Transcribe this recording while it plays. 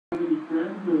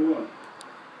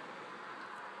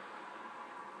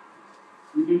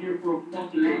here for a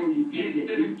fucking hour, you can't get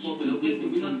any fucking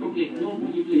business. You're not gonna get no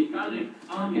money to play college.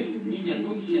 Anche se mi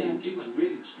non si è che man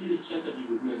really still check that you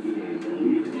will do.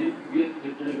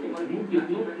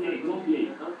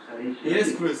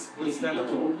 Yes, Chris. What's that?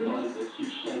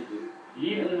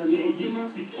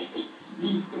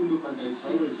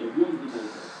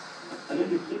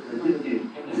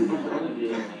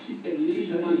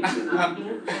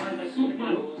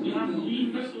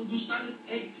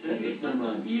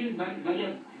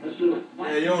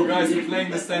 Hey, yo, guys, we're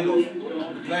playing the standoff.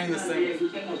 We're playing the standoff.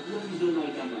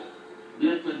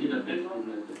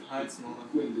 Halt's Maul.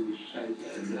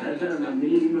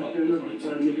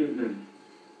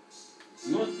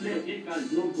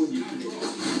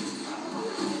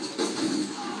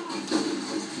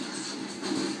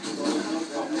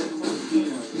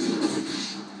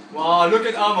 Wow, look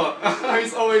at Armor.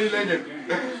 He's already lagging.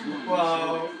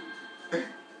 Wow.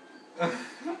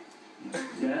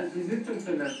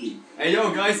 Hey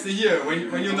yo guys, stay here.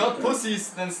 When you're not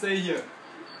pussies, then stay here.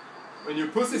 When you're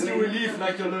pussies, you will leave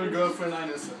like your little girlfriend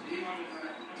inessa.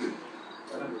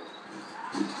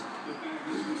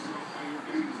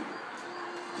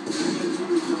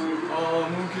 Oh,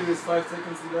 Moonkill is 5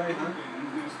 seconds delayed, huh?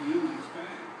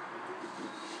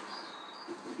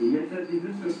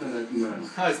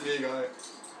 Ah, ist mega, ey.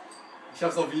 Ich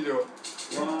hab's auf Video.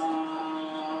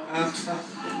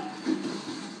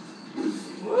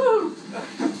 Woo!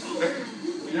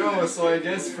 Yo, so I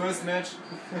guess first match.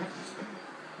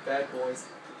 BadBoyz.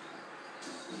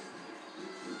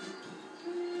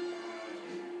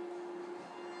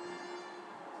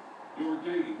 Your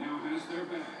game now has their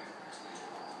back.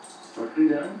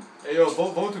 Hey yo,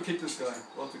 vote to kick this guy.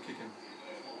 Vote to kick him.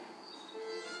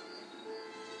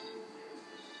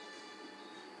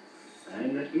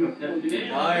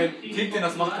 Nein, kick den,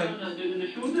 das macht keinen...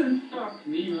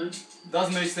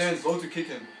 Doesn't make sense, vote to kick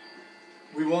him.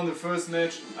 We won the first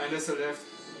match, inessa left.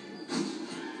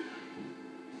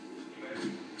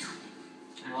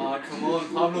 Ah, come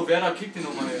on, Pablo, wer da kickt den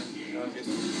nochmal her? Ja, geht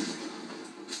doch.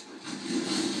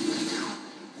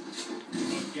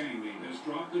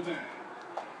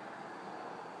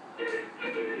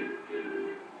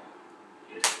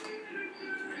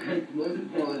 Hey,